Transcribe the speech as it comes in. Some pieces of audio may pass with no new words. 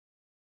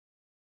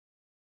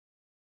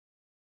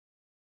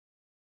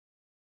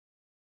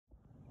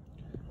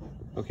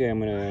Okay, I'm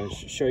going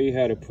to show you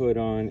how to put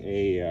on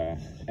a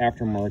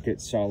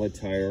aftermarket solid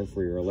tire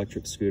for your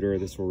electric scooter.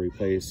 This will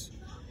replace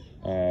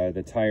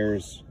the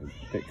tires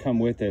that come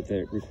with it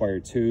that require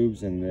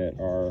tubes and that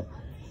are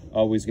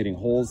always getting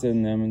holes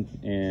in them,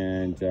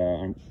 and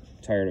I'm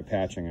tired of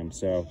patching them.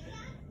 So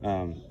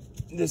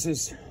this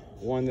is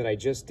one that I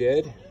just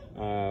did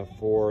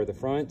for the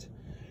front,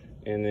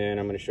 and then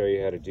I'm going to show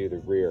you how to do the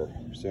rear.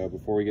 So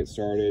before we get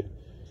started,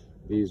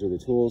 these are the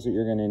tools that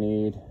you're going to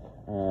need.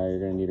 You're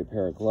going to need a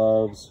pair of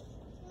gloves.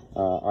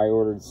 I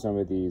ordered some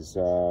of these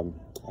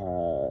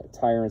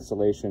tire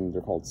installation,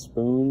 they're called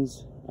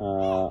spoons,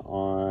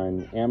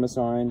 on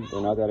Amazon.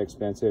 They're not that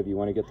expensive. You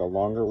want to get the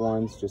longer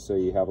ones just so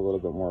you have a little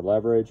bit more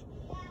leverage.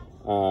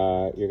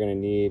 You're going to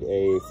need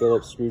a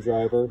Phillips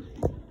screwdriver,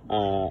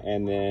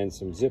 and then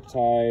some zip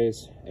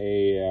ties,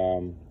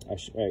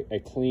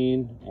 a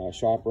clean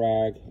shop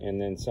rag,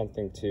 and then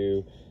something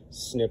to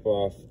snip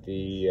off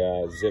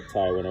the zip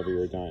tie whenever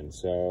you're done.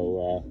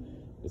 So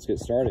let's get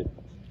started.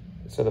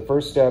 So the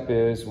first step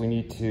is we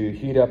need to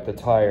heat up the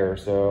tire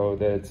so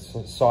that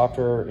it's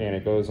softer and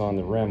it goes on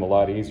the rim a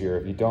lot easier.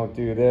 If you don't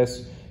do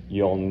this,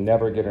 you'll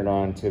never get it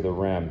onto the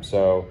rim.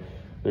 So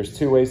there's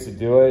two ways to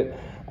do it.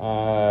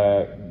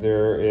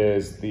 There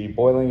is the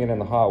boiling it in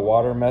the hot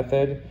water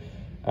method,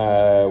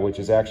 which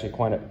is actually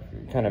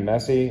kind of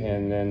messy,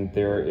 and then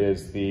there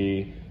is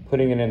the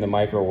putting it in the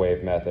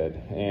microwave method.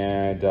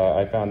 And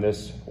I found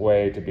this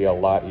way to be a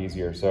lot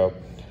easier. So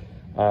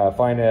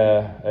find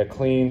a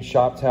clean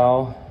shop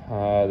towel.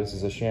 This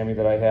is a chamois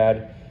that I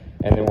had,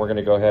 and then we're going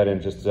to go ahead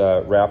and just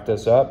wrap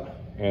this up,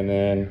 and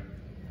then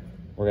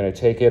we're going to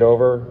take it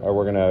over.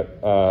 We're going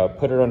to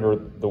put it under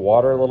the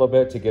water a little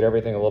bit to get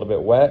everything a little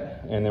bit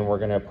wet, and then we're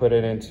going to put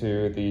it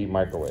into the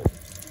microwave.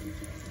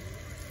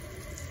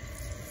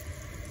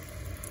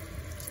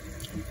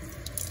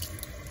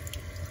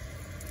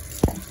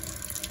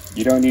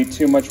 You don't need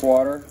too much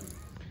water.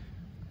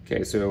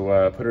 Okay,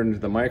 so put it into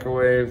the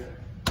microwave,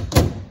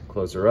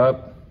 close her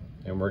up,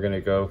 and we're going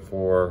to go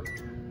for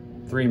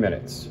 3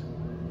 minutes.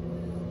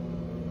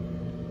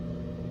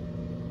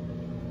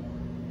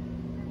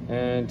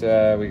 And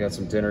we got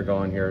some dinner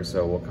going here,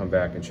 so we'll come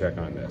back and check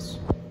on this.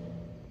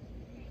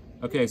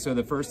 Okay, so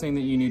the first thing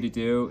that you need to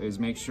do is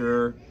make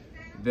sure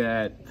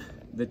that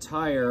the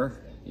tire,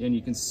 and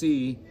you can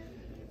see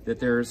that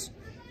there's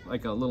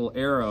like a little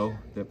arrow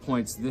that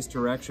points this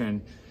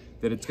direction,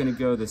 that it's going to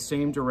go the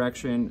same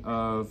direction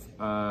of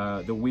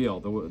the wheel,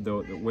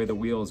 the way the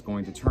wheel is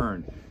going to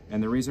turn.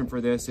 And the reason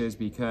for this is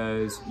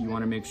because you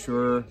want to make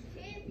sure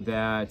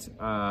that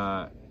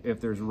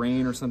if there's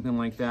rain or something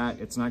like that,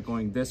 it's not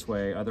going this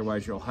way,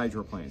 otherwise you'll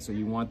hydroplane. So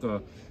you want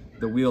the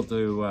wheel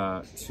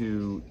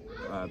to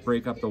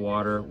break up the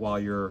water while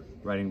you're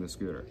riding the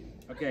scooter.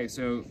 Okay,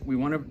 so we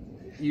want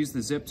to use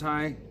the zip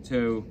tie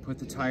to put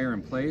the tire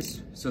in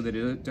place so that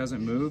it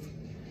doesn't move.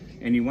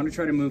 And you want to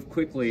try to move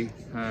quickly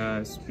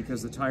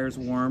because the tire's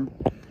warm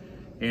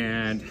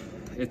and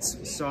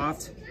it's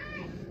soft.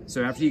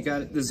 So after you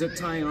got the zip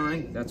tie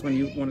on, that's when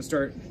you want to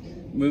start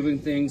moving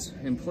things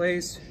in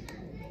place.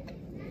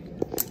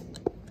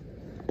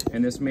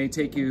 And this may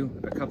take you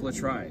a couple of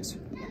tries.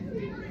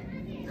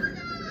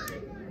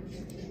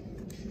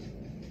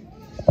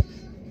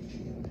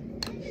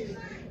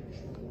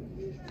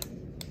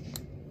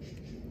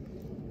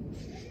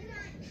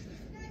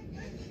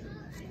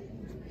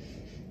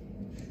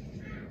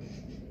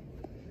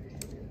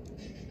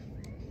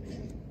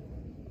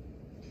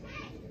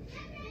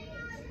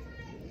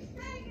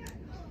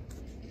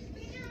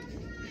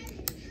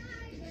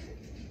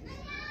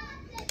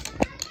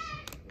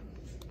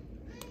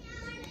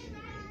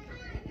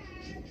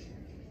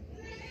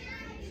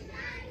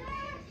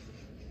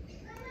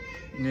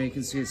 Now you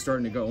can see it's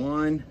starting to go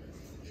on.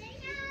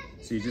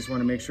 So you just want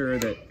to make sure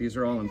that these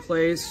are all in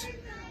place.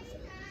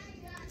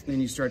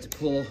 Then you start to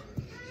pull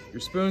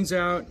your spoons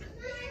out.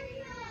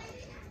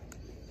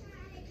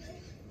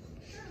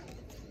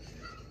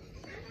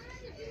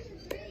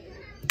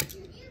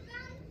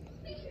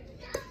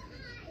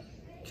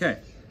 Okay,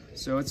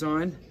 so it's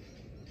on.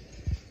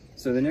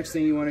 So the next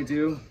thing you want to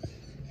do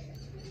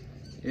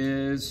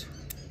is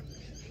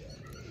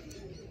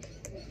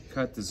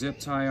cut the zip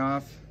tie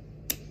off.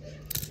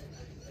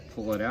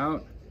 Pull it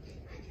out,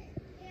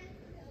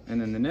 and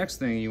then the next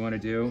thing you want to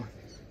do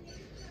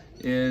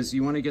is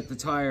you want to get the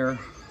tire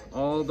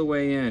all the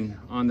way in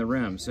on the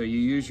rim. So you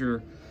use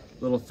your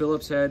little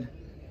Phillips head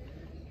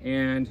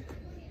and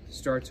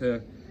start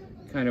to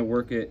kind of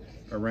work it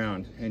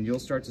around, and you'll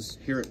start to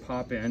hear it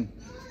pop in.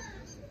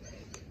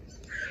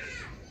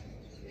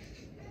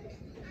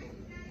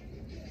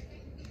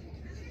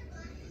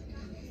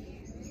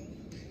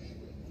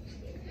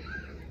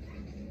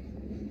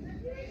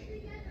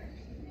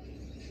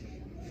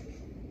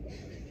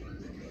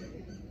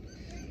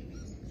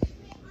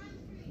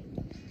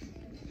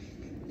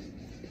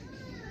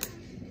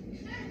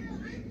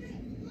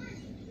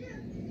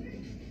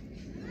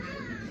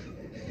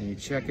 And you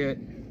check it,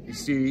 you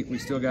see we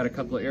still got a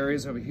couple of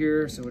areas over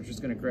here, so we're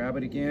just going to grab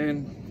it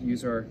again,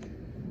 use our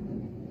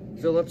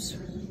Phillips,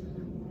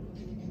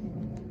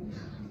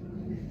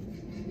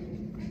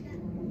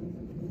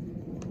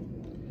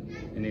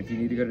 And if you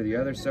need to go to the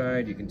other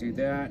side, you can do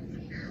that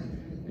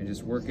and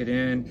just work it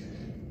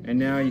in. And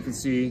now you can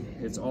see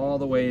it's all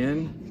the way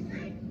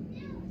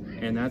in.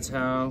 And that's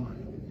how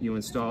you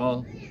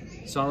install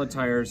solid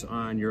tires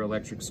on your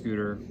electric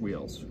scooter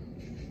wheels.